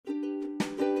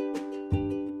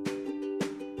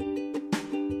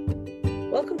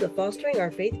Welcome to Fostering Our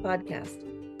Faith podcast.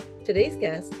 Today's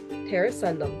guest, Tara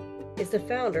Sundem, is the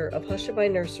founder of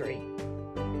Hushabye Nursery,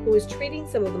 who is treating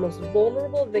some of the most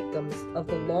vulnerable victims of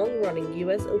the long-running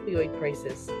U.S. opioid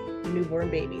crisis, newborn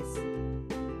babies.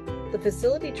 The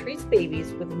facility treats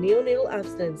babies with neonatal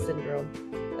abstinence syndrome,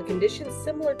 a condition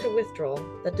similar to withdrawal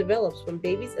that develops when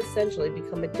babies essentially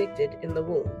become addicted in the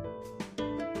womb.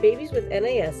 Babies with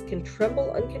NAS can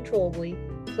tremble uncontrollably,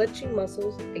 clenching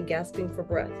muscles and gasping for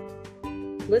breath.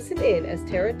 Listen in as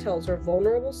Tara tells her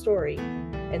vulnerable story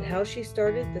and how she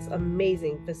started this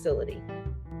amazing facility.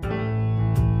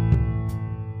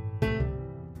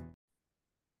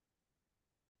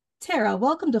 Tara,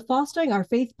 welcome to Fostering Our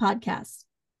Faith podcast.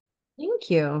 Thank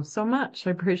you so much.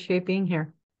 I appreciate being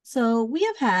here. So we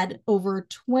have had over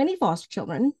 20 foster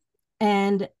children,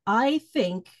 and I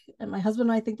think, and my husband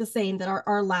and I think the same, that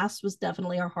our last was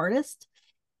definitely our hardest.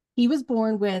 He was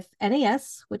born with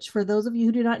NAS, which for those of you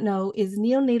who do not know is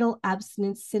neonatal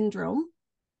abstinence syndrome.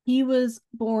 He was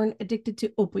born addicted to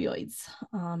opioids.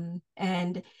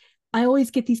 And I always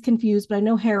get these confused, but I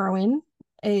know heroin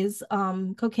is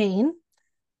cocaine.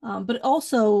 But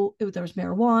also there was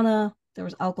marijuana, there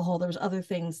was alcohol, there was other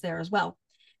things there as well.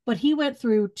 But he went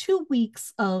through 2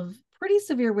 weeks of pretty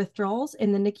severe withdrawals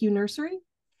in the NICU nursery.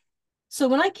 So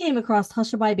when I came across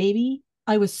Hushabye Baby,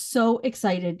 I was so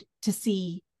excited to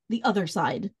see the other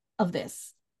side of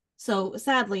this. So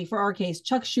sadly, for our case,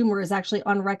 Chuck Schumer is actually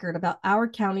on record about our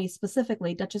county,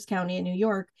 specifically Dutchess County in New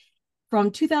York.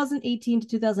 From 2018 to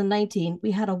 2019,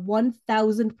 we had a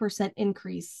 1,000%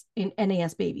 increase in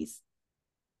NAS babies.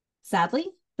 Sadly,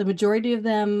 the majority of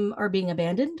them are being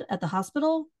abandoned at the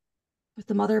hospital, with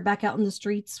the mother back out in the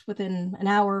streets within an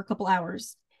hour, a couple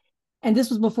hours. And this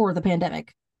was before the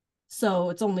pandemic. So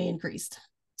it's only increased.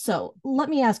 So let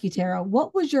me ask you, Tara,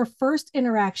 what was your first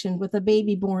interaction with a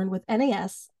baby born with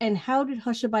NAS, and how did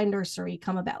Hushabye Nursery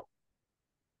come about?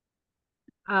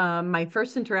 My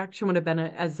first interaction would have been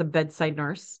as a bedside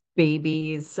nurse.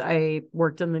 Babies, I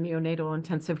worked in the neonatal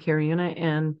intensive care unit,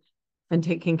 and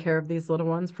taking care of these little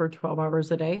ones for 12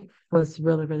 hours a day was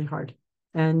really, really hard.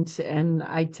 And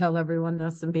I tell everyone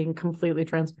this, and being completely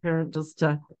transparent, just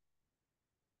to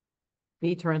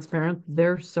be transparent,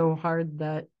 they're so hard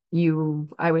that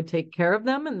I would take care of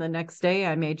them. And the next day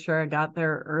I made sure I got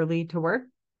there early to work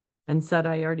and said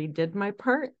I already did my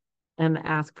part and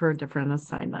asked for a different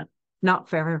assignment. Not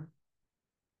fair.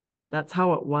 That's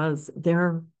how it was.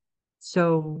 They're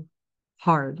so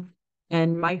hard.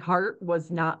 And my heart was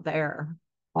not there.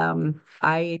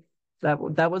 That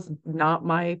was not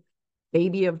my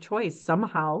baby of choice.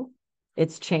 Somehow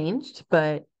it's changed,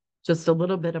 but just a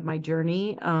little bit of my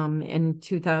journey. In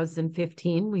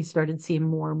 2015, we started seeing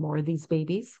more and more of these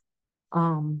babies,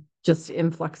 just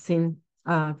influxing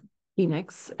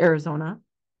Phoenix, Arizona.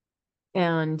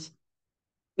 And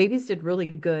babies did really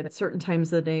good at certain times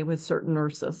of the day with certain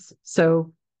nurses.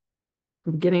 So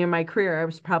beginning of my career, I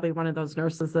was probably one of those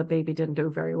nurses that baby didn't do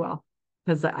very well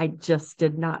because I just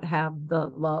did not have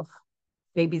the love.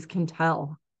 Babies can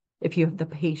tell if you have the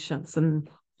patience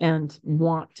and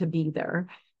want to be there.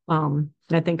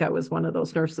 I think I was one of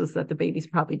those nurses that the babies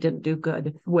probably didn't do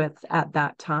good with at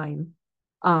that time.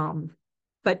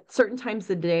 But certain times of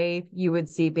the day, you would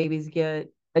see babies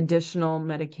get additional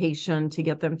medication to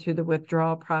get them through the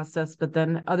withdrawal process. But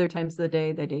then other times of the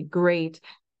day, they did great,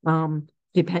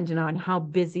 depending on how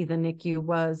busy the NICU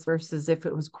was versus if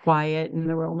it was quiet and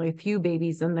there were only a few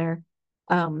babies in there.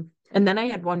 And then I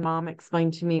had one mom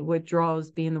explain to me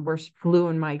withdrawals being the worst flu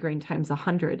and migraine times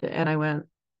 100. And I went,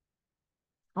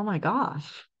 oh my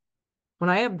gosh, when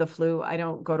I have the flu, I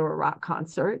don't go to a rock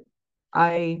concert.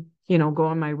 I, go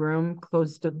in my room,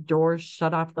 close the doors,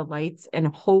 shut off the lights, and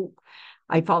hope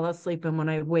I fall asleep. And when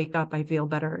I wake up, I feel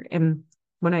better. And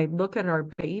when I look at our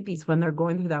babies, when they're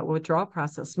going through that withdrawal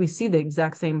process, we see the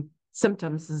exact same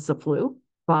symptoms as the flu: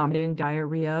 vomiting,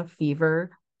 diarrhea,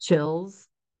 fever, chills,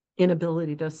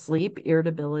 inability to sleep,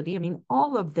 irritability. I mean,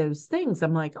 all of those things.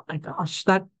 I'm like, oh my gosh,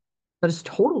 that is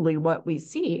totally what we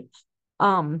see.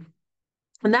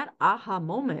 And that aha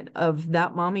moment of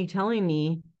that mommy telling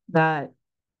me that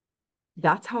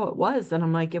that's how it was. And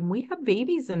I'm like, and we have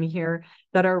babies in here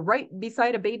that are right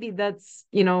beside a baby that's,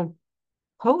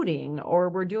 coding, or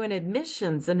we're doing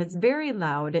admissions and it's very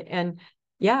loud. And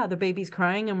yeah, the baby's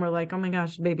crying and we're like, oh my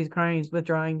gosh, the baby's crying, he's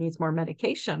withdrawing, needs more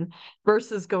medication,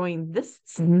 versus going, this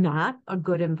is not a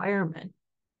good environment.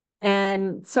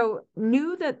 And so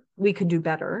knew that we could do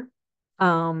better.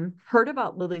 Heard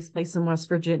about Lily's Place in West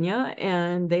Virginia,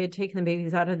 and they had taken the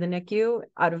babies out of the NICU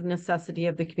out of necessity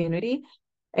of the community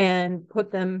and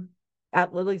put them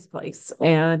at Lily's Place.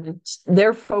 And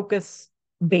their focus,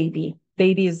 baby.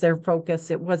 baby is their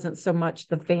focus. It wasn't so much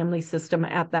the family system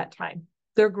at that time.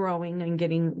 They're growing and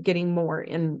getting more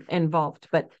involved.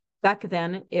 But back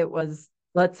then it was,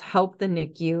 let's help the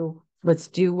NICU. Let's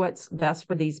do what's best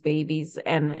for these babies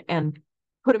and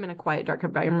put them in a quiet, dark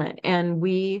environment. And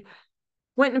we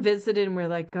went and visited and we're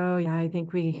like, oh yeah, I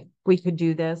think we could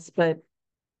do this, but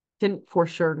didn't for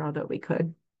sure know that we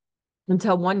could.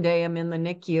 Until one day I'm in the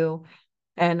NICU,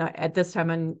 and at this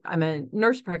time I'm a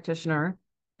nurse practitioner,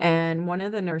 and one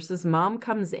of the nurses' mom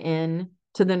comes in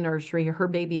to the nursery. Her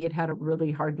baby had a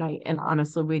really hard night, and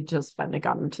honestly, we just finally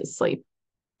got him to sleep.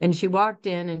 And she walked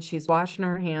in and she's washing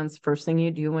her hands, first thing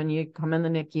you do when you come in the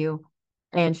NICU,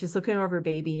 and she's looking over her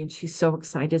baby and she's so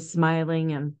excited,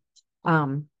 smiling, and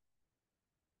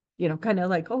kind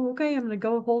of like, oh, okay, I'm gonna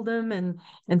go hold him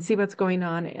and see what's going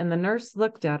on. And the nurse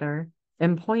looked at her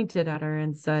and pointed at her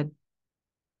and said,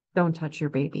 don't touch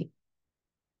your baby.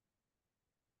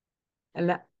 And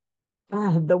that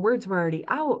the words were already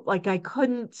out. Like I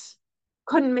couldn't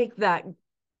make that.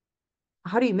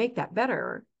 How do you make that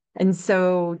better? And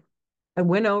so I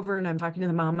went over and I'm talking to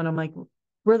the mom and I'm like,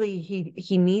 really,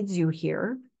 he needs you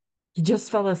here. He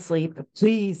just fell asleep.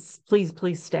 Please, please,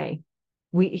 please stay.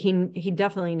 He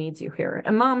definitely needs you here.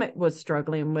 And mom was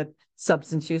struggling with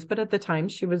substance use, but at the time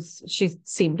she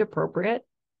seemed appropriate.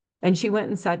 And she went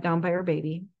and sat down by her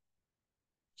baby.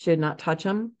 She did not touch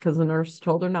him because the nurse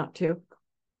told her not to.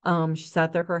 She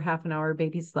sat there for half an hour.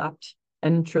 Baby slept.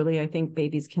 And truly, I think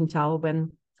babies can tell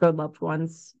when their loved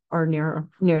ones are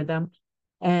near them.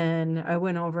 And I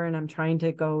went over and I'm trying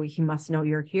to go, he must know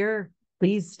you're here.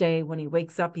 Please stay. When he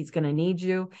wakes up, he's going to need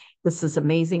you. This is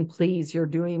amazing. Please, you're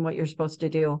doing what you're supposed to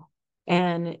do.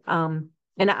 And an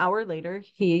hour later,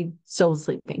 he still was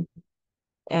sleeping.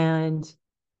 And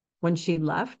when she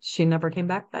left, she never came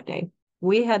back that day.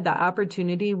 We had the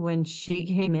opportunity when she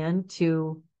came in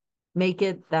to make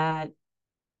it that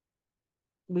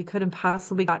we could have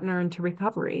possibly gotten her into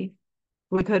recovery.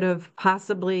 We could have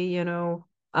possibly,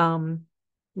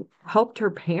 helped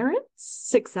her parents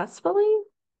successfully.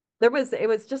 It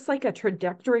was just like a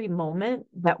trajectory moment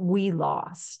that we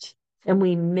lost and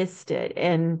we missed it.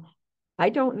 And I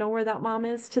don't know where that mom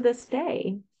is to this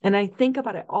day. And I think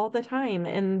about it all the time.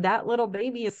 And that little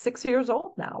baby is 6 years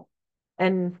old now.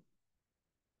 And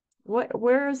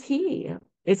where is he?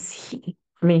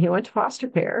 I mean, he went to foster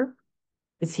care.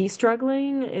 Is he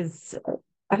struggling?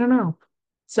 I don't know.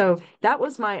 So that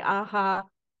was my aha.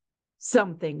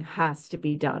 Something has to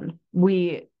be done.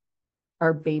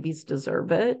 Our babies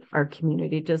deserve it. Our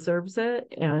community deserves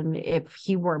it. And if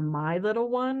he were my little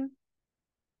one,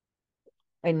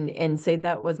 and say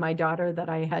that was my daughter, that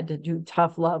I had to do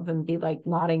tough love and be like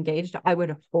not engaged, I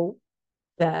would hope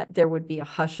that there would be a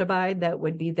hushabye that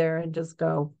would be there and just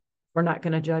go, we're not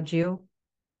going to judge you.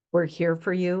 We're here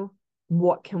for you.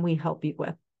 What can we help you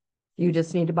with? You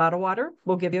just need a bottle of water.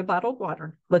 We'll give you a bottle of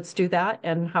water. Let's do that.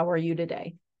 And how are you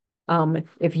today?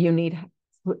 If you need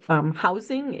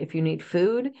housing, if you need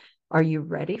food, are you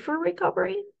ready for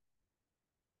recovery?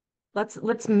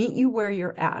 Let's meet you where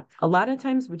you're at. A lot of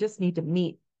times we just need to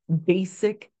meet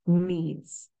basic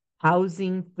needs: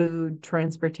 housing, food,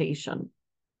 transportation.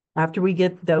 After we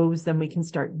get those, then we can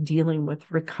start dealing with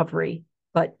recovery.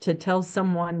 But to tell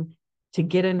someone to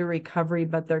get into recovery,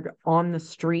 but they're on the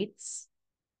streets,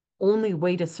 only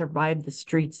way to survive the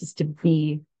streets is to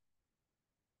be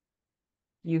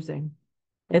using.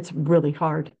 It's really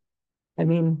hard. I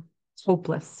mean, it's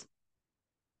hopeless.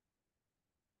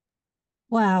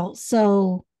 Wow.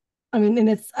 So, I mean,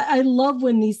 and I love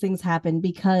when these things happen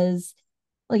because,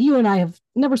 like, you and I have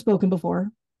never spoken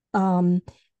before. Um,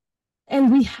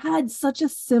 and we had such a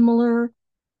similar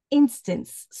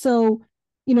instance. So,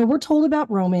 we're told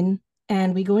about Roman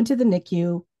and we go into the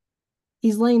NICU.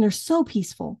 He's laying there so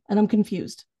peaceful, and I'm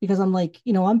confused because I'm like,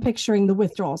 I'm picturing the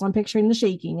withdrawals, I'm picturing the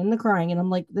shaking and the crying, and I'm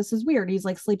like, this is weird. He's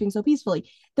like sleeping so peacefully.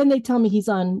 Then they tell me he's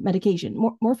on medication.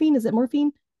 Morphine? Is it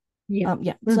morphine? Yeah.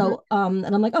 Yeah. Mm-hmm. So, and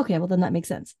I'm like, okay, well then that makes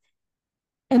sense.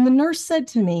 And the nurse said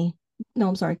to me, no,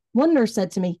 I'm sorry. One nurse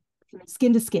said to me,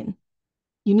 skin to skin.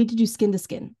 You need to do skin to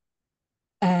skin.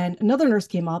 And another nurse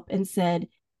came up and said,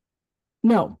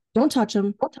 no, don't touch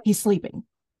him. He's sleeping.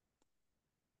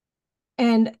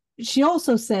 And she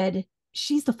also said,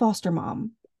 she's the foster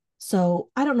mom. So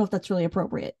I don't know if that's really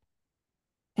appropriate.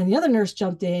 And the other nurse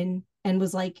jumped in and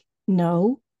was like,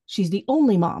 no, she's the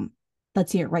only mom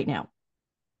that's here right now.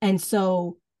 And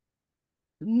so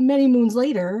many moons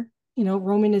later,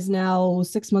 Roman is now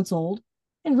 6 months old,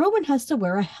 and Roman has to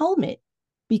wear a helmet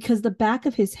because the back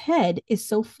of his head is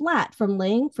so flat from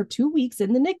laying for 2 weeks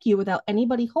in the NICU without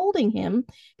anybody holding him.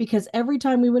 Because every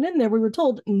time we went in there, we were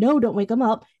told, no, don't wake him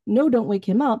up. No, don't wake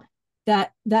him up.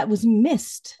 that was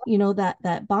missed,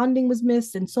 that bonding was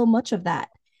missed, and so much of that.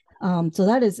 So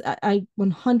that is, I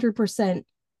 100%.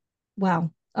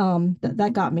 Wow.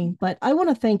 That got me. But I want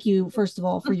to thank you, first of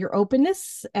all, for your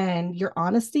openness and your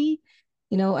honesty.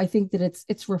 I think that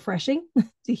it's refreshing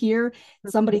to hear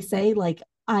somebody say, like,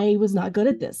 I was not good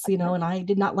at this, and I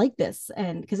did not like this.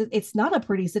 And because it's not a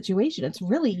pretty situation. It's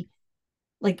really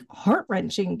like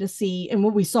heart-wrenching to see. And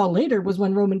what we saw later was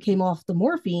when Roman came off the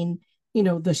morphine,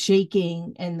 the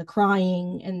shaking and the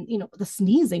crying and the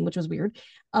sneezing, which was weird.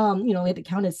 He had to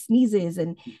count his sneezes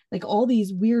and like all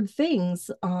these weird things.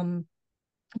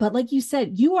 But like you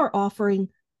said, you are offering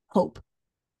hope,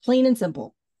 plain and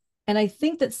simple. And I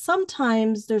think that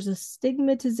sometimes there's a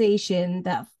stigmatization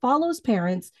that follows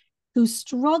parents who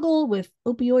struggle with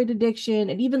opioid addiction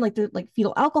and even like the like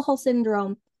fetal alcohol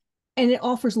syndrome, and it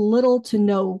offers little to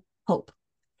no hope.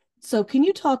 So can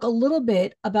you talk a little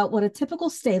bit about what a typical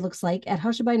stay looks like at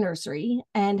Hushabye Nursery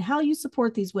and how you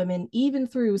support these women even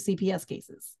through CPS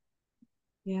cases?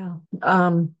 Yeah.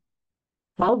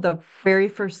 Well, the very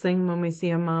first thing when we see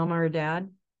a mom or a dad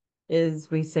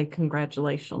is we say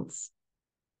congratulations.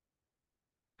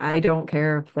 I don't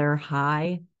care if they're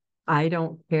high. I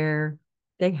don't care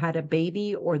they had a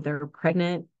baby or they're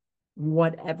pregnant,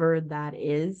 whatever that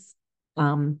is.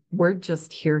 We're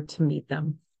just here to meet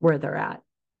them where they're at.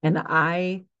 And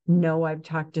I know I've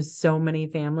talked to so many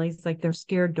families, like they're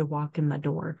scared to walk in the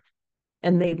door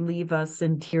and they leave us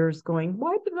in tears going,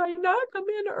 why did I not come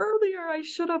in earlier? I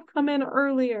should have come in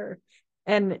earlier.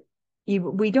 And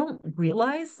we don't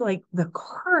realize like the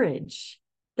courage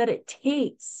that it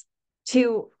takes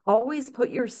to always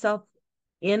put yourself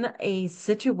in a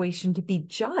situation to be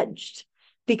judged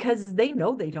because they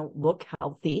know they don't look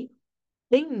healthy.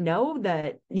 They know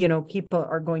that, people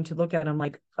are going to look at them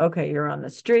like, okay, you're on the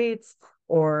streets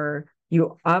or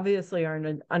you obviously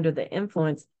are under the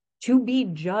influence. To be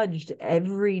judged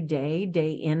every day,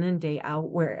 day in and day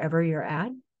out, wherever you're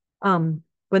at. When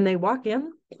they walk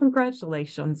in,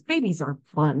 congratulations, babies are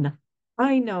fun.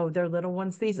 I know they're little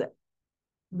ones. It's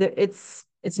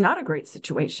not a great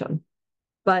situation,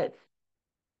 but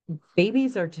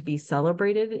babies are to be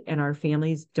celebrated and our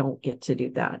families don't get to do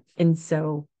that. And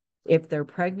so if they're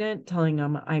pregnant, telling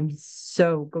them, I'm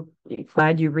so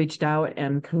glad you reached out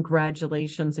and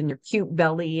congratulations and your cute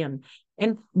belly and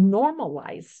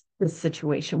normalize the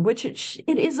situation, which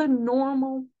it is a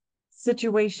normal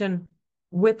situation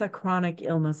with a chronic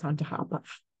illness on top of.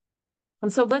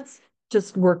 And so let's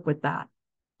just work with that.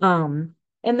 And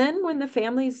then when the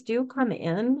families do come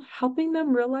in, helping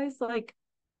them realize like,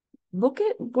 look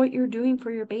at what you're doing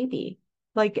for your baby.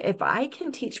 Like if I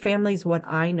can teach families what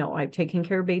I know, I've taken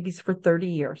care of babies for 30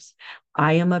 years.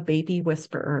 I am a baby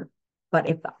whisperer. But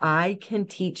if I can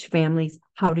teach families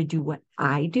how to do what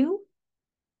I do,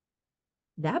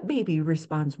 that baby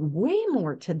responds way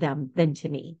more to them than to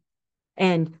me.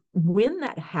 And when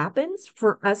that happens,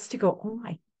 for us to go, oh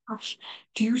my gosh,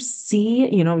 do you see,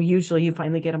 usually you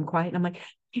finally get them quiet. And I'm like,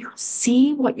 do you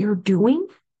see what you're doing?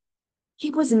 He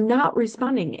was not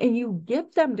responding. And you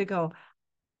get them to go,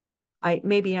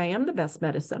 maybe I am the best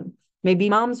medicine. Maybe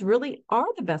moms really are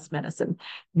the best medicine.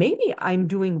 Maybe I'm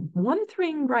doing one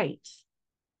thing right.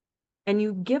 And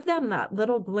you give them that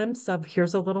little glimpse of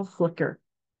here's a little flicker.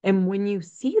 And when you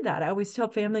see that, I always tell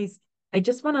families, I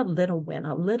just want a little win,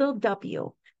 a little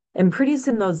W. And pretty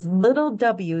soon those little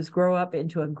W's grow up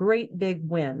into a great big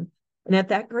win. And if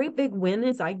that great big win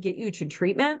is I get you to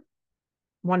treatment,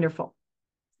 wonderful.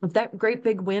 If that great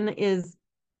big win is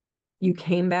you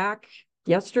came back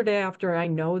yesterday after I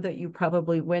know that you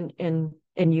probably went and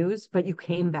used, but you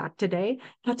came back today,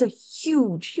 that's a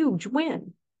huge, huge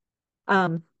win.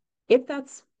 If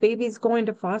that's babies going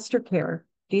to foster care,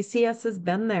 DCS has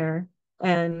been there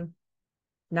and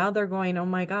now they're going, oh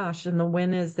my gosh. And the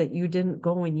win is that you didn't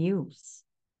go and use,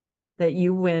 that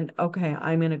you went, okay,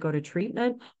 I'm going to go to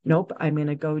treatment. Nope. I'm going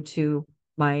to go to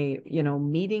my,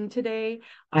 meeting today.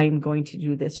 I'm going to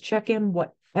do this check-in,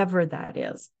 whatever that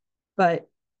is. But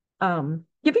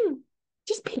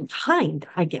just being kind,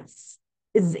 I guess,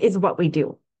 is what we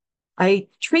do. I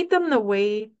treat them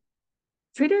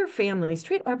treat our families,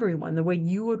 treat everyone the way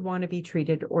you would want to be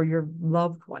treated or your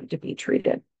loved one to be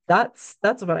treated. That's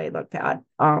what I looked at.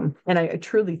 And I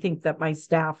truly think that my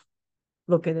staff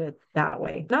look at it that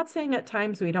way. Not saying at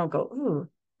times we don't go, ooh,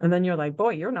 and then you're like, boy,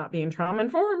 you're not being trauma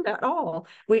informed at all.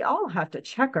 We all have to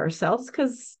check ourselves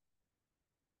because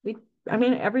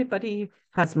everybody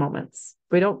has moments.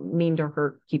 We don't mean to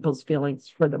hurt people's feelings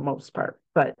for the most part,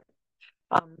 but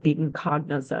being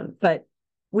cognizant. But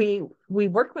we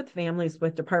work with families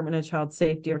with Department of Child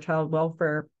Safety or Child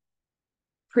Welfare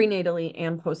prenatally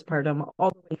and postpartum all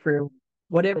the way through.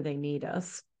 whatever they need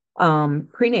us.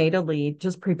 Prenatally,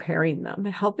 just preparing them,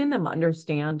 helping them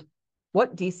understand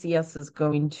what DCS is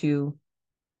going to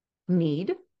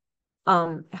need,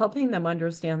 helping them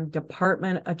understand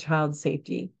Department of Child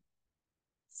Safety.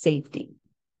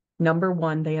 Number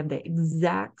one, they have the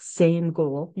exact same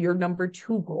goal. Your number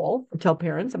two goal, I tell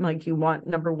parents, I'm like, you want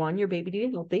number one, your baby to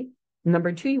be healthy.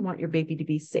 Number two, you want your baby to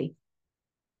be safe.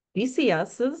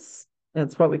 DCS's,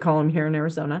 that's what we call them here in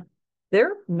Arizona,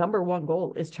 their number one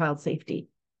goal is child safety.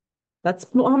 That's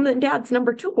mom and dad's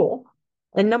number two goal.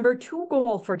 And number two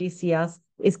goal for DCS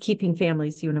is keeping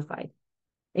families unified.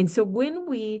 And so when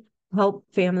we help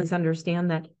families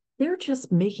understand that, they're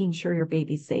just making sure your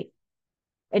baby's safe.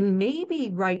 And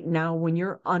maybe right now, when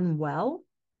you're unwell,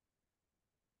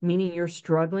 meaning you're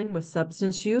struggling with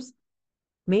substance use,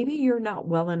 maybe you're not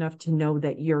well enough to know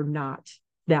that you're not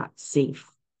that safe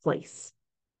place.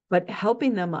 But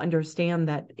helping them understand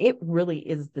that it really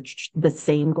is the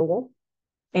same goal.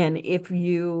 And if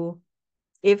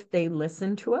they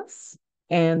listen to us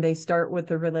and they start with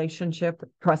the relationship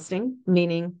trusting,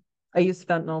 meaning I used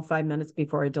fentanyl 5 minutes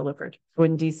before I delivered.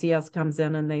 When DCS comes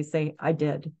in and they say, I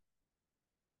did,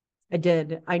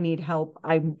 I need help.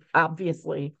 I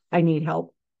need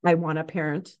help. I want a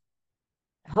parent.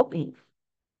 Help me.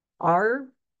 Our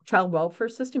child welfare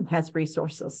system has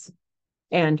resources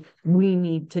and we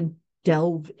need to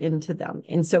delve into them.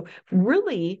 And so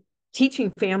really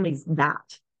teaching families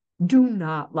that do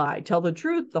not lie, tell the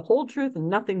truth, the whole truth, and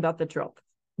nothing but the truth.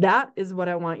 That is what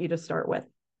I want you to start with.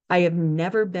 I have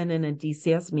never been in a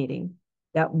DCS meeting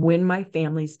that when my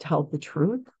families tell the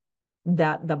truth,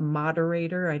 that the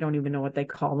moderator, I don't even know what they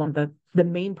call them, the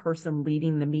main person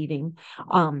leading the meeting,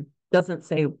 doesn't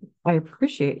say, I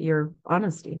appreciate your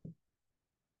honesty.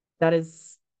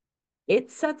 It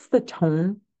sets the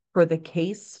tone for the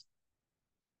case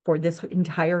for this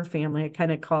entire family.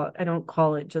 I don't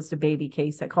call it just a baby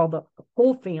case. I call the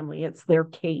whole family, it's their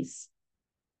case.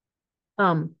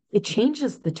 It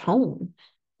changes the tone,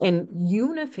 and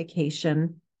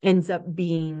unification ends up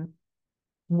being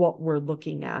what we're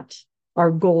looking at. Our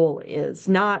goal is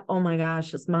not, oh my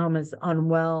gosh, this mom is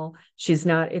unwell.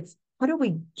 It's how do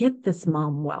we get this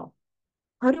mom well?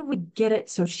 How do we get it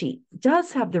so she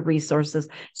does have the resources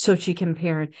so she can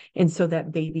parent and so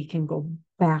that baby can go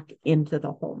back into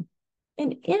the home?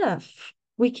 And if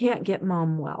we can't get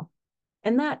mom well,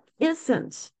 and that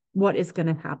isn't what is going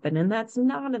to happen, and that's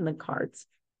not in the cards,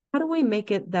 how do we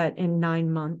make it that in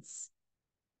 9 months,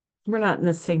 we're not in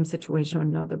the same situation with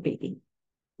another baby?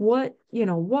 What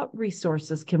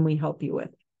resources can we help you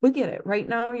with? We get it. Right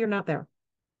now, you're not there.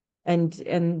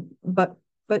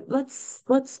 But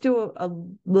let's do a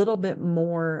little bit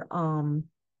more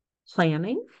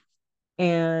planning,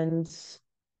 and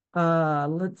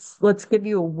let's give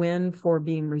you a win for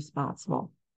being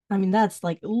responsible. I mean, that's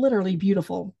like literally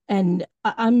beautiful. And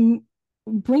I'm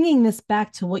bringing this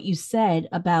back to what you said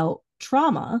about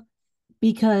trauma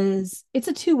because it's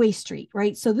a two-way street,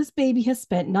 right? So this baby has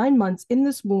spent 9 months in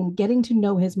this womb getting to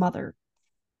know his mother,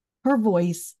 her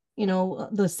voice,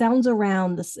 the sounds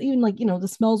around this, even like, the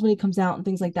smells when he comes out and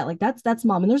things like that. Like that's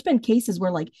mom. And there's been cases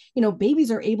where like, babies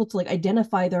are able to like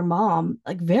identify their mom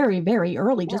like very, very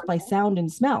early just by sound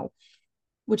and smell,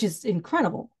 which is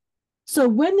incredible. So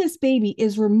when this baby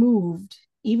is removed,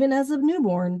 even as a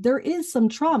newborn, there is some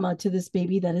trauma to this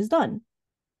baby that is done,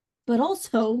 but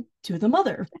also to the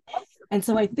mother. And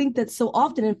so I think that so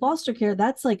often in foster care,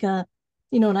 that's like and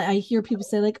I hear people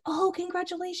say like, oh,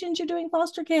 congratulations, you're doing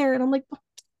foster care. And I'm like,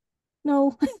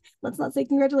 no, let's not say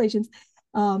congratulations.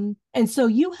 And so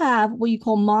you have what you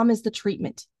call mom is the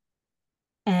treatment.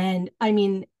 And I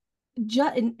mean,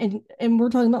 and we're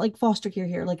talking about like foster care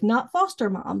here, like not foster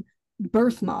mom,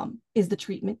 birth mom is the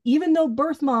treatment. Even though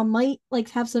birth mom might like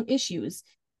have some issues,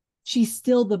 she's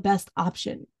still the best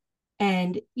option.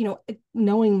 And,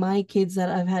 knowing my kids that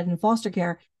I've had in foster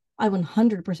care, I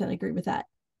 100% agree with that.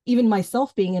 Even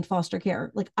myself being in foster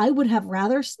care, like I would have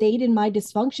rather stayed in my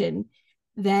dysfunction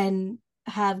than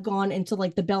have gone into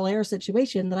like the Bel Air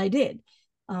situation that I did.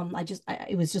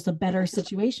 It was just a better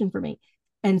situation for me.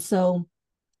 And so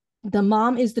the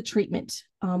mom is the treatment.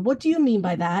 What do you mean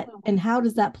by that? And how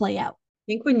does that play out?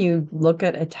 I think when you look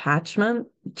at attachment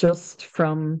just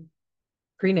from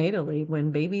prenatally,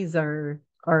 when babies are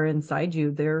inside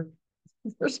you, they're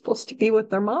supposed to be with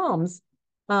their moms.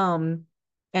 And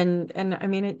I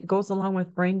mean, it goes along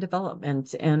with brain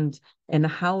development and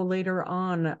how later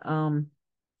on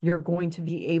you're going to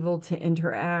be able to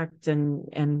interact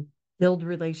and build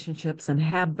relationships and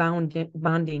have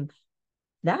bonding.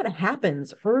 That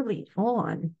happens early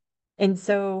on. And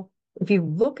so if you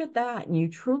look at that and you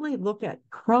truly look at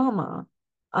trauma,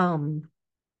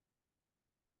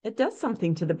 it does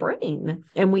something to the brain.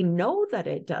 And we know that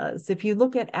it does. If you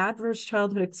look at adverse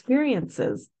childhood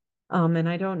experiences, and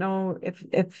I don't know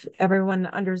if everyone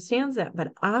understands that,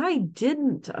 but I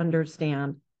didn't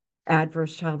understand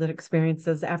adverse childhood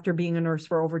experiences after being a nurse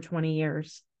for over 20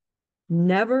 years.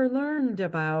 Never learned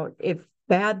about if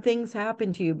bad things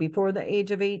happen to you before the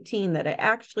age of 18, that it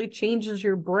actually changes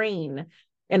your brain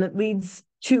and it leads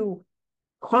to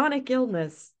chronic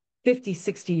illness 50,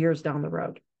 60 years down the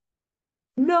road.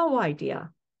 No idea.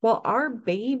 Well, our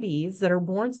babies that are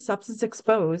born substance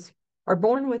exposed are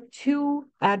born with two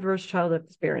adverse childhood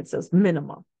experiences,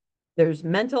 minimum. There's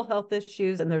mental health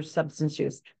issues and there's substance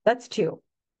use. That's two.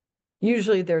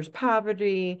 Usually there's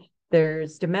poverty,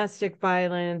 there's domestic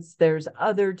violence, there's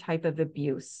other type of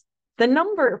abuse. The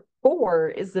number 4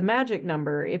 is the magic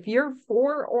number. If you're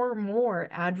 4 or more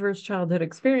adverse childhood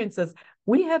experiences,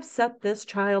 we have set this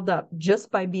child up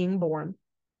just by being born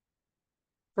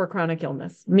for chronic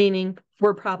illness, meaning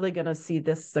we're probably going to see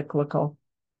this cyclical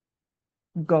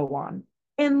go on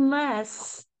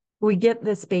unless we get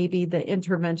this baby the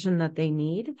intervention that they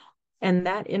need. And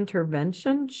that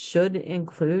intervention should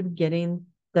include getting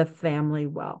the family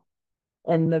well.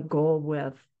 And the goal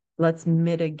with let's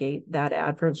mitigate that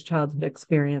adverse childhood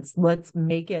experience. Let's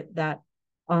make it that,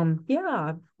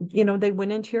 yeah, they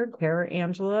went into your care,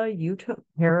 Angela, you took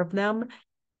care of them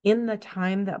in the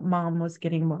time that mom was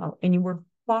getting well, and you were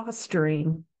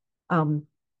fostering. I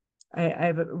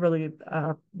have a really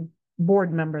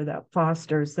board member that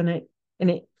fosters, and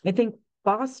I think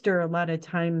foster a lot of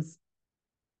times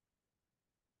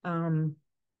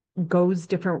goes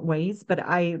different ways, but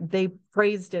they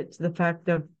phrased it to the fact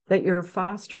of that you're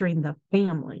fostering the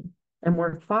family, and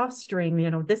we're fostering,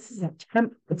 this is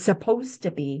it's supposed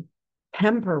to be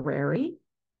temporary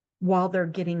while they're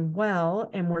getting well,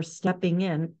 and we're stepping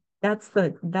in. That's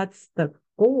the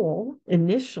goal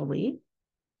initially.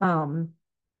 And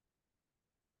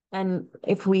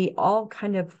if we all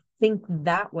kind of think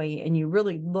that way, and you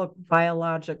really look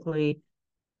biologically,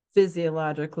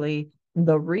 physiologically,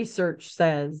 the research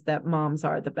says that moms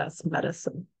are the best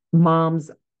medicine. Moms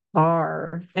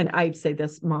are, and I'd say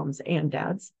this, moms and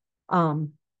dads,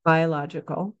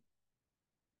 biological,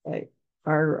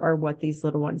 are what these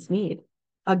little ones need.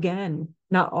 Again,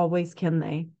 not always can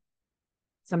they.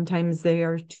 Sometimes they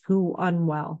are too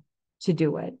unwell to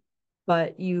do it.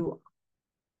 But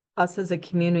us as a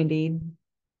community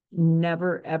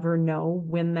never ever know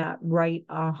when that right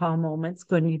aha moment's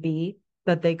going to be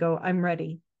that they go, I'm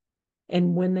ready.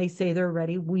 And when they say they're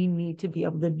ready, we need to be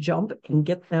able to jump and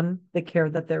get them the care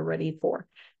that they're ready for.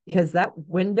 Because that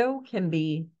window can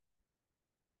be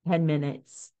 10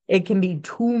 minutes. It can be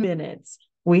 2 minutes.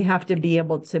 We have to be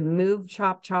able to move,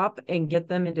 chop, chop, and get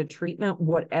them into treatment,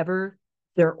 whatever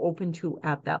they're open to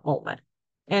at that moment.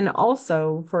 And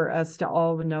also for us to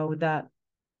all know that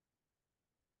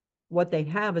what they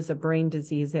have is a brain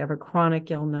disease. They have a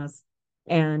chronic illness,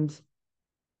 and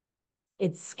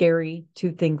it's scary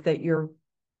to think that you're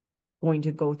going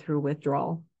to go through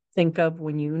withdrawal. Think of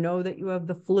when you know that you have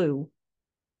the flu.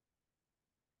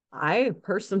 I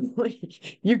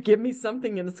personally, you give me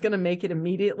something and it's going to make it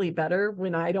immediately better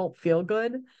when I don't feel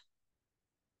good.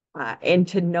 And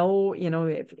to know,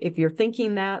 if you're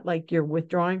thinking that, like you're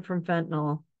withdrawing from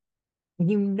fentanyl,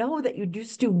 you know that you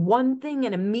just do one thing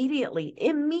and immediately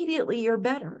you're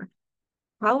better.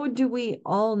 How do we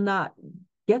all not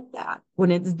get that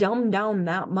when it's dumbed down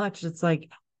that much? It's like,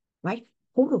 I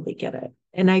totally get it.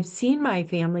 And I've seen my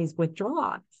families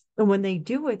withdraw. And when they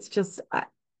do, it's just,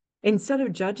 instead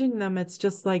of judging them, it's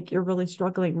just like, you're really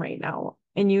struggling right now.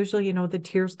 And usually, the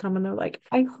tears come and they're like,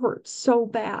 I hurt so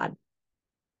bad.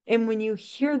 And when you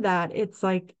hear that, it's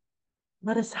like,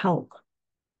 let us help.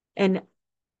 And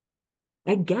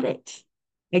I get it.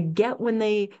 I get when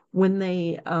they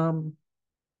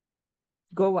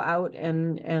go out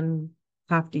and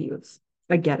have to use.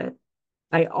 I get it.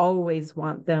 I always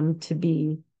want them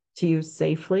to use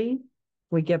safely.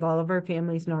 We give all of our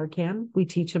families Narcan. We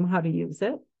teach them how to use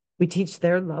it. We teach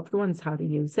their loved ones how to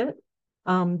use it,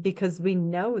 because we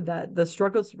know that the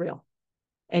struggle's real.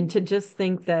 And to just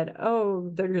think that, oh,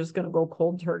 they're just going to go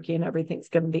cold turkey and everything's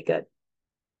going to be good.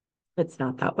 It's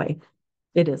not that way.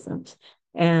 It isn't.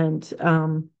 And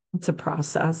it's a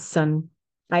process. And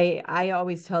I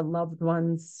always tell loved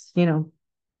ones,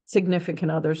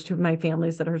 significant others to my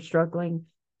families that are struggling,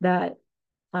 that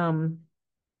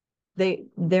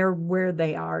they're where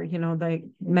they are,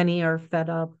 many are fed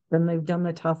up and they've done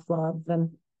the tough love. And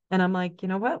I'm like, you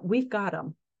know what? We've got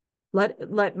them.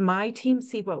 Let my team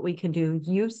see what we can do.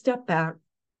 You step back,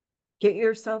 get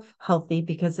yourself healthy,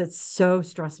 because it's so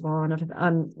stressful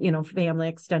on family,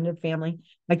 extended family.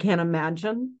 I can't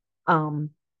imagine.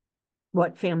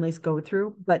 what families go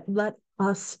through, but let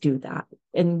us do that.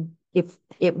 And if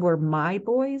it were my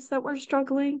boys that were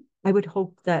struggling, I would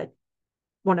hope that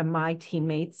one of my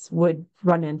teammates would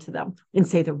run into them and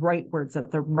say the right words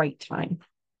at the right time.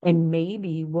 And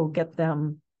maybe we'll get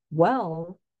them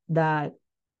well that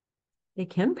they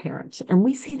can parent. And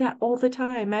we see that all the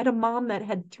time. I had a mom that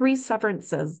had 3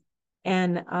 severances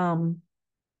and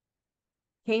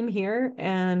came here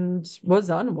and was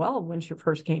unwell when she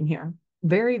first came here.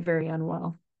 Very, very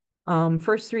unwell.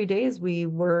 First 3 days we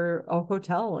were a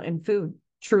hotel and food.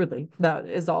 Truly, that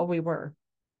is all we were.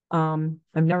 I've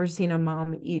never seen a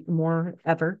mom eat more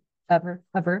ever, ever,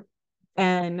 ever.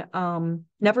 And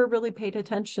never really paid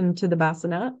attention to the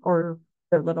bassinet or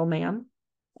their little man.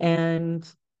 And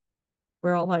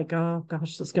we're all like, oh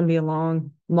gosh, this is going to be a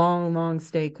long, long, long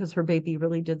stay because her baby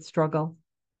really did struggle.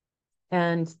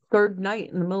 And third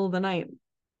night, in the middle of the night,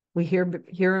 we hear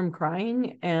him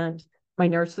crying, and my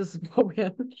nurses go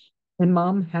in, and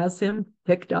mom has him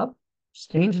picked up,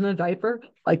 changing a diaper,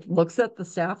 like looks at the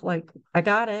staff like, I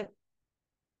got it.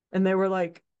 And they were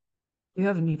like, you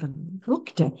haven't even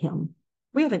looked at him.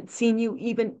 We haven't seen you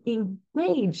even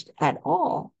engaged at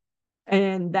all.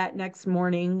 And that next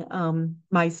morning,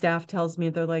 my staff tells me,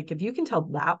 they're like, if you can tell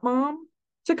that mom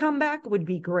to come back, would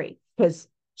be great, because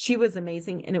she was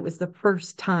amazing. And it was the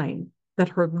first time that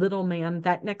her little man,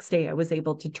 that next day, I was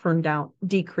able to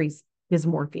decrease his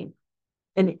morphine.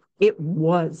 And it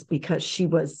was because she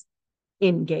was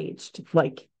engaged,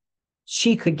 like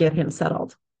she could get him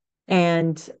settled.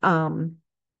 And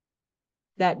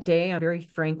that day, I'm very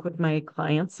frank with my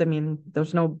clients. I mean,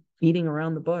 there's no beating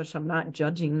around the bush. I'm not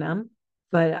judging them.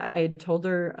 But I told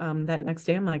her that next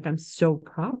day, I'm like, I'm so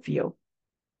proud of you.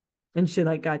 And she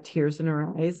like got tears in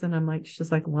her eyes. And I'm like,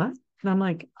 she's like, what? And I'm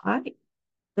like, I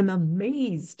am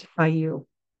amazed by you.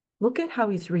 Look at how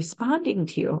he's responding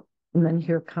to you. And then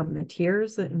here come the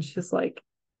tears. And she's like,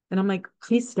 and I'm like,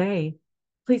 please stay.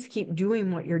 Please keep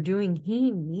doing what you're doing.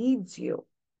 He needs you.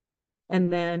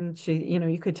 And then she,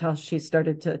 you could tell she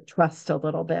started to trust a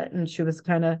little bit, and she was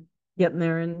kind of getting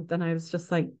there. And then I was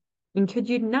just like, and could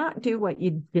you not do what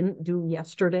you didn't do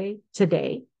yesterday,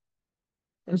 today?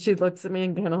 And she looks at me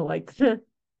and kind of like, and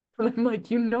I'm like,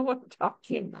 what I'm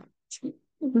talking about.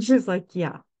 And she's like,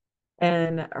 yeah.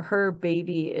 And her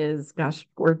baby is, gosh,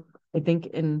 I think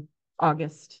in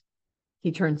August,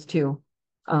 he turns 2.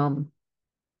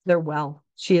 They're well.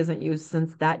 She hasn't used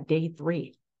since that day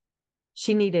 3.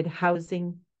 She needed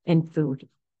housing and food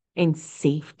and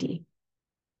safety.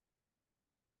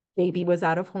 Baby was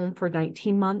out of home for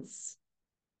 19 months.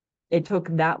 It took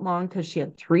that long because she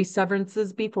had 3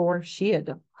 severances before. She had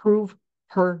to prove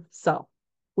herself.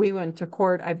 We went to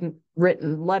court. I've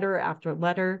written letter after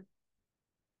letter.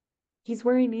 He's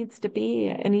where he needs to be,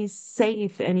 and he's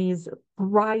safe, and he's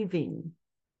thriving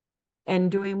and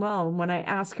doing well. And when I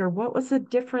ask her, what was the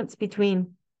difference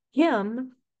between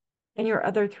him and your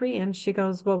other 3? And she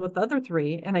goes, well, with the other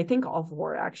 3, and I think all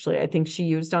 4, actually, I think she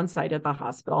used on site at the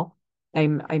hospital.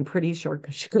 I'm pretty sure,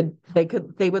 because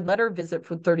they would let her visit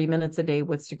for 30 minutes a day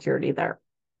with security there.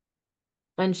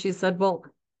 And she said, well,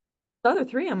 the other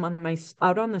 3, I'm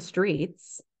out on the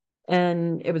streets,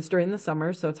 and it was during the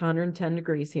summer, so it's 110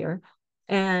 degrees here.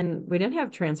 And we didn't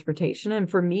have transportation. And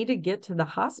for me to get to the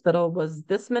hospital was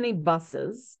this many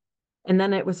buses. And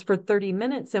then it was for 30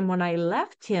 minutes. And when I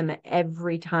left him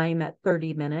every time at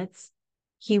 30 minutes,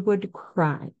 he would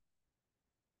cry.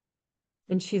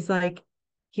 And she's like,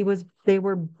 they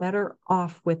were better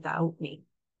off without me.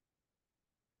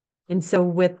 And so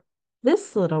with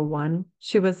this little one,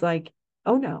 she was like,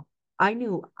 oh no, I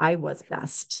knew I was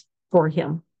best for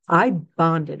him. I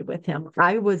bonded with him.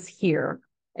 I was here.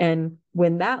 And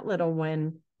when that little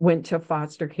one went to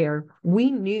foster care, we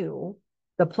knew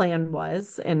the plan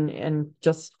was, and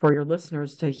just for your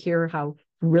listeners to hear how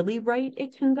really right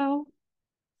it can go.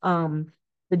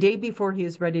 The day before he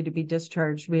was ready to be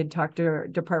discharged, we had talked to our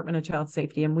Department of Child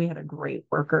Safety, and we had a great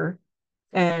worker.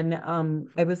 And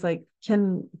I was like,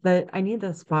 I need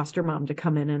this foster mom to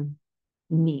come in and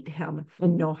meet him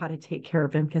and know how to take care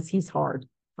of him, because he's hard.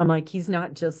 I'm like, he's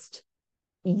not just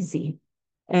easy.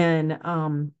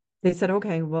 And they said,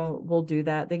 okay, well, we'll do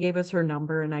that. They gave us her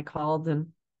number, and I called, and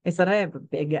I said, I have a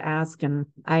big ask, and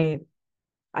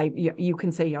you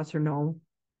can say yes or no.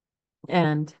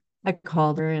 And I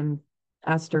called her and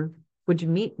asked her, would you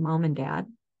meet mom and dad?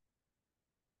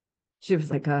 She was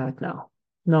like, no,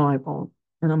 I won't.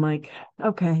 And I'm like,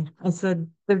 okay. I said,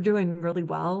 they're doing really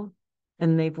well,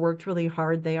 and they've worked really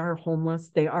hard. They are homeless.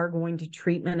 They are going to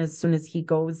treatment as soon as he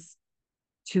goes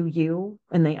to you,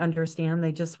 and they understand.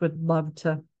 They just would love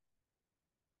to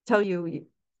tell you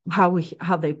how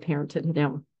they parented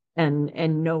him.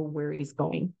 and know where he's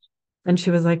going. And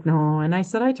she was like, no. And I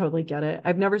said, I totally get it.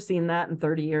 I've never seen that in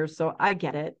 30 years. So I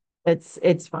get it.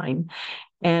 It's fine.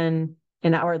 And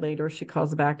an hour later, she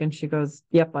calls back and she goes,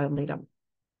 yep, I'll meet him.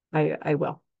 I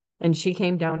will. And she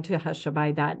came down to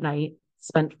Hushabye that night,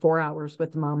 spent 4 hours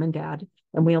with mom and dad.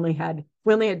 And we only had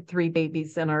 3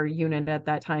 babies in our unit at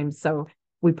that time. So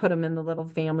we put them in the little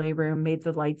family room, made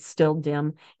the lights still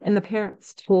dim. And the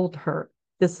parents told her,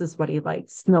 this is what he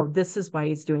likes. No, this is why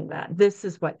he's doing that. This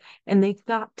is what, and they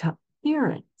got to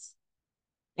parents.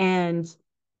 And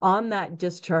on that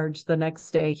discharge the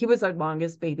next day, he was our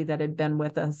longest baby that had been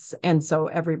with us. And so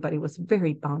everybody was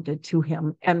very bonded to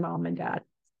him and mom and dad.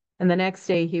 And the next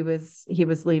day he was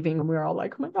leaving and we were all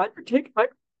like, oh my God, you're taking my,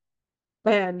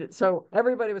 and so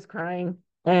everybody was crying.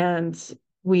 And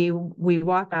we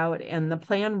walk out and the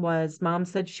plan was mom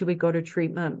said she would go to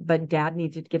treatment, but dad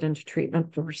needed to get into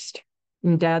treatment first.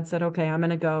 And dad said, okay, I'm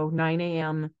going to go 9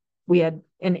 a.m. We had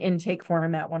an intake for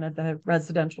him at one of the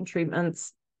residential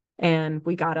treatments and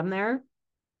we got him there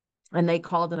and they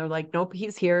called and they're like, nope,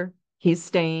 he's here. He's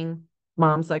staying.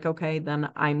 Mom's like, okay, then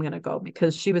I'm going to go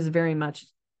because she was very much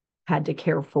had to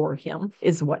care for him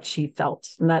is what she felt.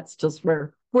 And that's just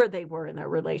where they were in their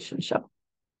relationship.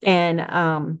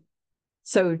 And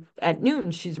so at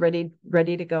noon, she's ready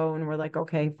to go. And we're like,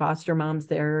 okay, foster mom's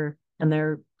there and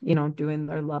they're, doing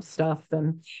their love stuff.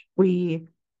 And we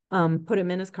put him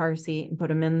in his car seat and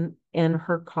put him in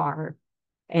her car.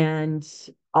 And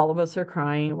all of us are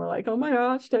crying. We're like, oh my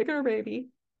gosh, take our baby.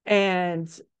 And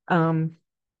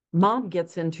mom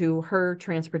gets into her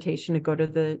transportation to go to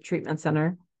the treatment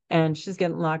center and she's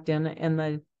getting locked in. And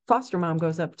the foster mom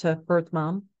goes up to birth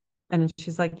mom and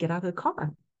she's like, get out of the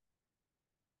car.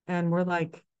 And we're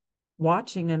like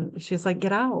watching and she's like,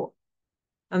 get out.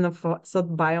 And so the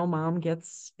bio mom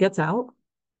gets out.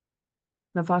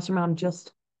 The foster mom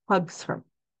just hugs her.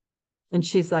 And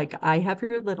she's like, I have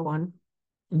your little one.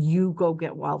 You go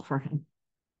get well for him.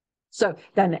 So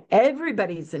then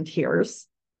everybody's in tears.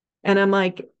 And I'm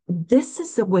like, this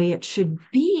is the way it should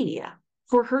be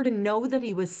for her to know that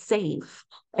he was safe.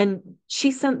 And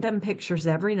she sent them pictures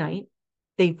every night.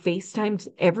 They FaceTimed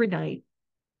every night,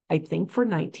 I think for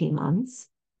 19 months.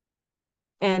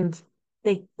 And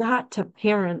they got to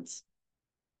parents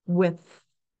with,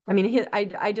 I mean,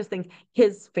 I just think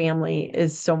his family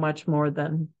is so much more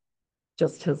than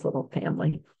just his little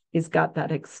family. He's got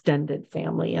that extended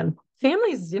family and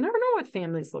families, you never know what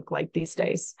families look like these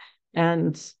days.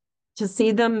 And to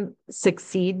see them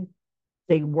succeed,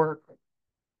 they work,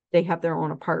 they have their own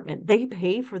apartment, they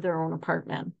pay for their own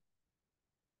apartment.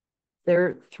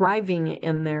 They're thriving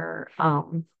in their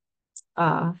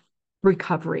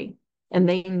recovery. And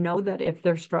they know that if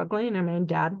they're struggling, I mean,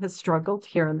 dad has struggled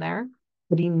here and there,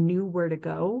 but he knew where to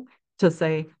go to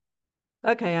say,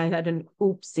 okay, I had an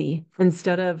oopsie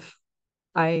instead of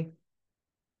I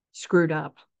screwed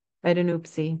up. I had an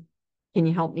oopsie. Can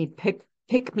you help me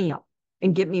pick me up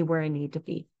and get me where I need to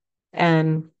be?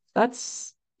 And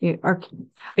that's our,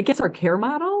 I guess our care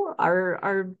model,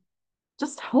 our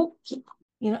just help people.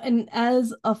 And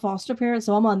as a foster parent,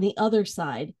 so I'm on the other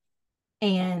side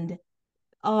and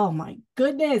oh my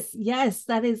goodness, yes,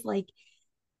 that is it.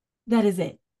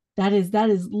 That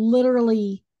is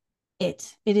literally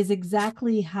it. It is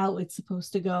exactly how it's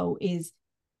supposed to go is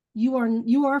you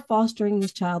are fostering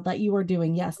this child that you are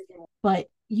doing, yes, but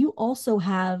you also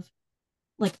have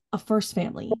like a first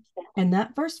family and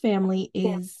that first family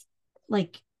is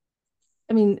like,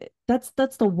 I mean, that's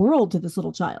the world to this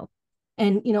little child.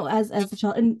 And as the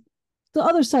child, and the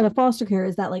other side of foster care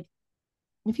is that like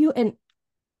if you and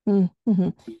mm-hmm,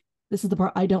 this is the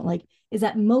part I don't like is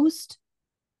that most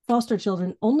foster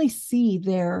children only see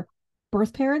their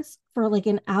birth parents for like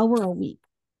an hour a week.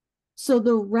 So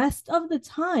the rest of the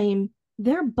time,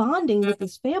 they're bonding with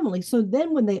this family. So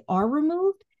then when they are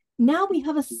removed, now we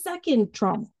have a second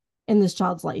trauma in this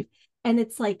child's life. And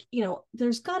it's like,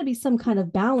 there's got to be some kind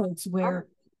of balance where,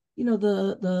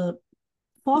 the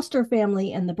foster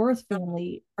family and the birth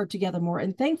family are together more.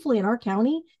 And thankfully in our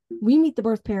county, we meet the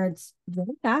birth parents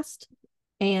very fast.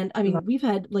 And I mean, we've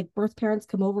had like birth parents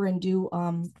come over and do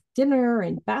dinner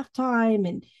and bath time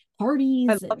and parties.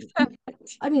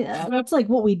 I mean, that's like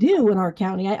what we do in our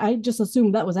county. I just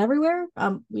assumed that was everywhere.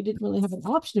 We didn't really have an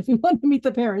option if we wanted to meet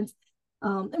the parents.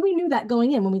 And we knew that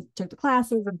going in when we took the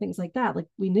classes and things like that. Like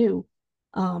we knew.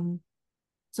 So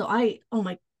oh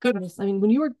my goodness. I mean,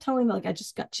 when you were telling me, like, I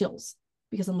just got chills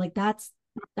because I'm like, that's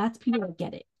people that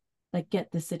get it, that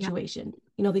get the situation,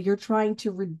 that you're trying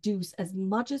to reduce as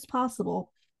much as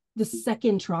possible the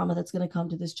second trauma that's going to come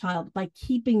to this child by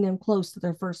keeping them close to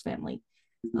their first family.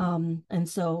 And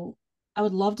so I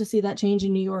would love to see that change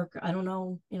in New York. I don't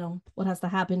know, what has to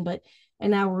happen, but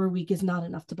an hour a week is not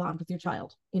enough to bond with your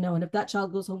child, and if that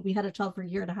child goes home, we had a child for a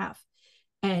year and a half.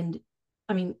 And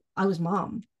I mean, I was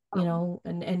mom,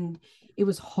 and it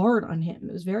was hard on him.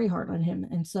 It was very hard on him.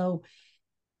 And so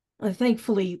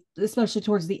thankfully, especially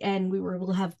towards the end, we were able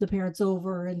to have the parents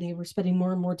over and they were spending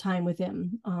more and more time with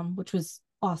him, which was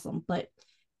awesome. But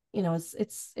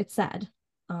it's sad.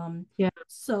 Yeah. And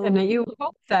So you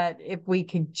hope that if we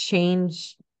could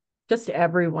change just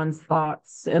everyone's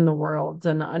thoughts in the world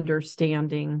and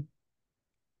understanding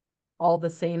all the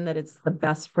same that it's the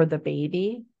best for the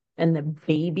baby and the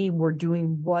baby, we're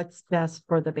doing what's best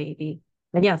for the baby.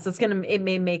 And yes, it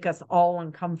may make us all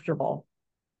uncomfortable,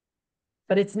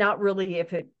 but it's not really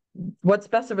what's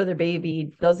best for the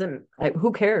baby doesn't,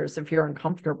 who cares if you're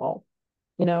uncomfortable?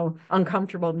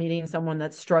 Uncomfortable meeting someone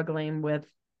that's struggling with,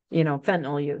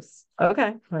 fentanyl use.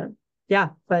 Okay. Yeah.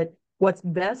 But what's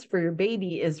best for your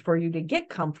baby is for you to get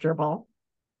comfortable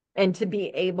and to be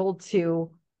able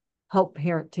to help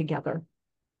parent together.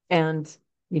 And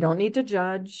you don't need to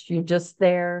judge. You're just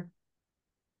there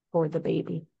for the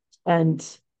baby. And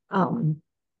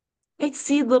I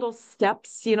see little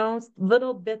steps,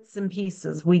 little bits and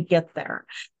pieces. We get there.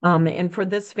 And for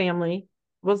this family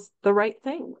was the right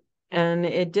thing. And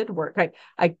it did work.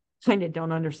 I kind of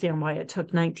don't understand why it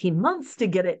took 19 months to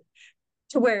get it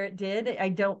to where it did. I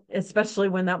don't, especially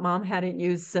when that mom hadn't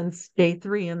used since day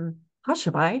 3 in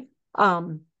Hushabye.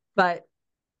 But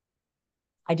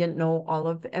I didn't know all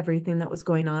of everything that was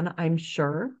going on, I'm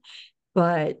sure.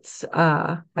 But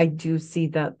I do see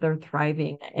that they're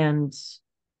thriving. And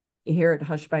here at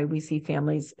Hushabye, we see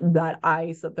families that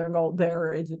I sit there and go,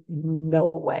 there is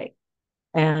no way.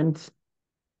 And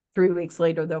 3 weeks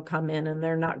later, they'll come in and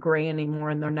they're not gray anymore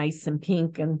and they're nice and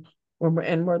pink. And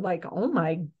we're like, oh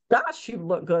my gosh, you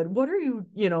look good. What are you,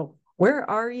 where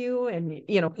are you? And,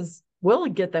 because we'll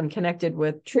get them connected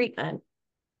with treatment,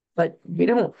 but we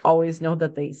don't always know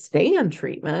that they stay in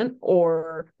treatment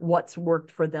or what's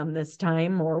worked for them this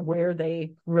time or where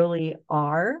they really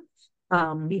are.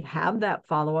 We have that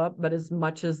follow-up, but as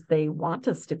much as they want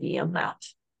us to be in that.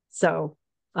 So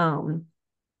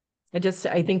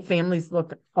I think families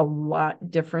look a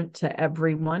lot different to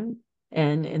everyone.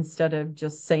 And instead of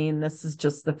just saying this is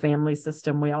just the family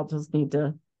system, we all just need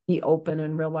to be open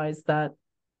and realize that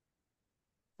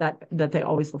they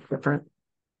always look different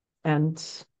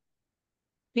and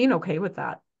being okay with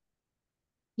that.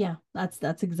 yeah,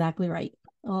 that's exactly right.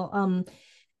 Well,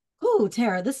 oh,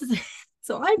 Tara, this is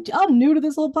so I'm new to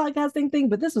this whole podcasting thing,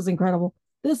 but this was incredible.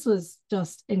 This was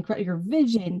just incredible. Your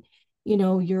vision,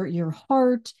 your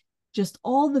heart, just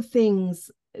all the things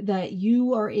that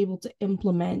you are able to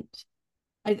implement.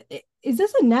 Is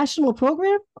this a national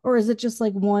program or is it just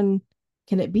like one?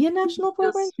 Can it be a national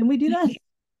program? Just Can we do that?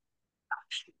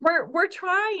 we're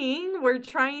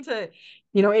trying to,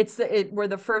 we're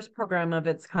the first program of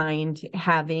its kind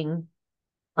having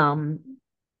um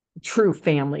true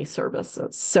family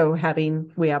services. So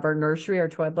we have our nursery, our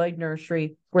 12-leg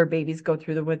nursery, where babies go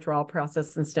through the withdrawal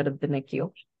process instead of the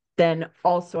NICU. Then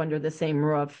also under the same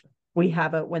roof, we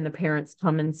have it when the parents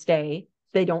come and stay.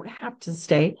 They don't have to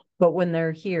stay, but when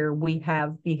they're here, we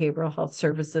have behavioral health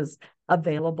services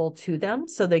available to them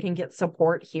so they can get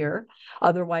support here.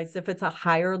 Otherwise, if it's a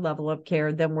higher level of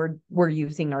care, then we're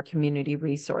using our community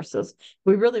resources.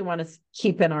 We really want to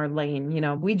keep in our lane.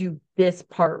 We do this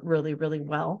part really, really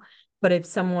well. But if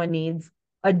someone needs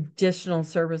additional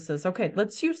services, okay,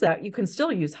 let's use that. You can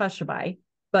still use Hushabye,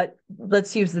 but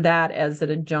let's use that as an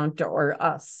adjunct or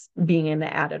us being an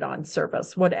added on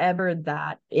service, whatever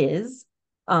that is.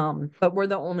 But we're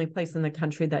the only place in the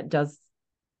country that does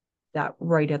that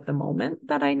right at the moment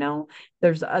that I know.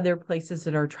 There's other places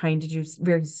that are trying to do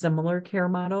very similar care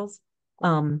models.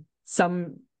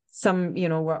 Some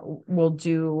will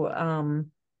do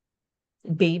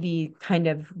baby kind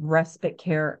of respite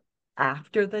care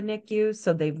after the NICU.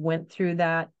 So they've went through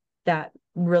that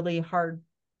really hard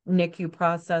NICU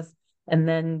process, and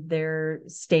then they're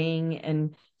staying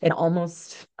and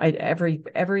almost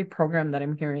every program that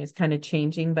I'm hearing is kind of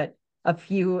changing, but a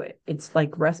few it's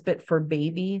like respite for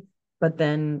baby. But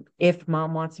then if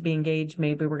mom wants to be engaged,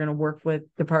 maybe we're going to work with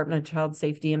Department of Child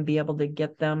Safety and be able to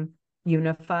get them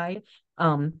unified.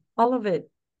 All of it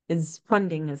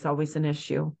funding is always an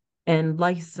issue, and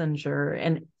licensure,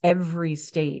 and every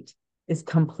state is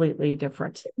completely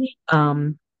different.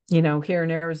 Here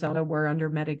in Arizona, we're under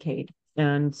Medicaid,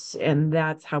 and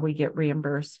that's how we get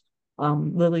reimbursed.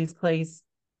 Lily's place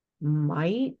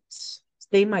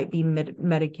they might be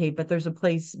Medicaid, but there's a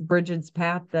place, Bridget's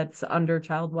Path, that's under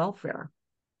child welfare.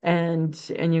 And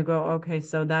you go, okay,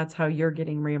 so that's how you're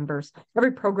getting reimbursed.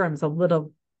 Every program's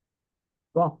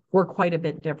we're quite a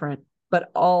bit different,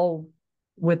 but all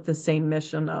with the same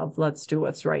mission of let's do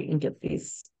what's right and get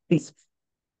these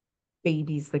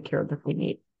babies the care that they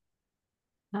need.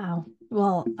 Wow.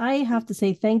 Well, I have to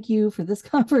say thank you for this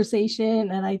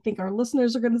conversation. And I think our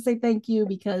listeners are going to say thank you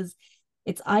because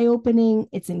it's eye opening,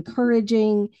 it's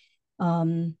encouraging.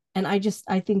 And I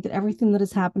think that everything that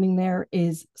is happening there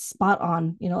is spot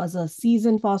on. You know, as a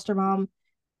seasoned foster mom,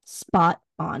 spot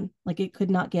on. Like it could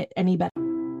not get any better.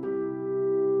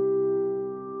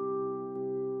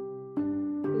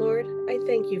 Lord, I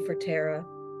thank you for Tara.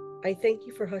 I thank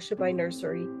you for Hushabye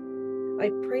Nursery. I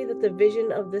pray that the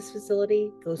vision of this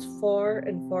facility goes far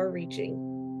and far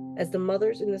reaching as the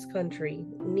mothers in this country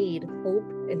need hope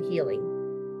and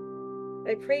healing.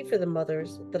 I pray for the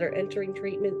mothers that are entering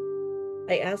treatment.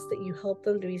 I ask that you help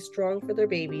them to be strong for their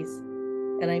babies.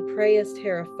 And I pray as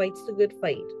Tara fights the good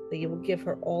fight that you will give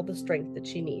her all the strength that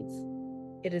she needs.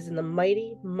 It is in the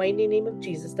mighty, mighty name of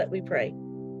Jesus that we pray.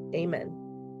 Amen.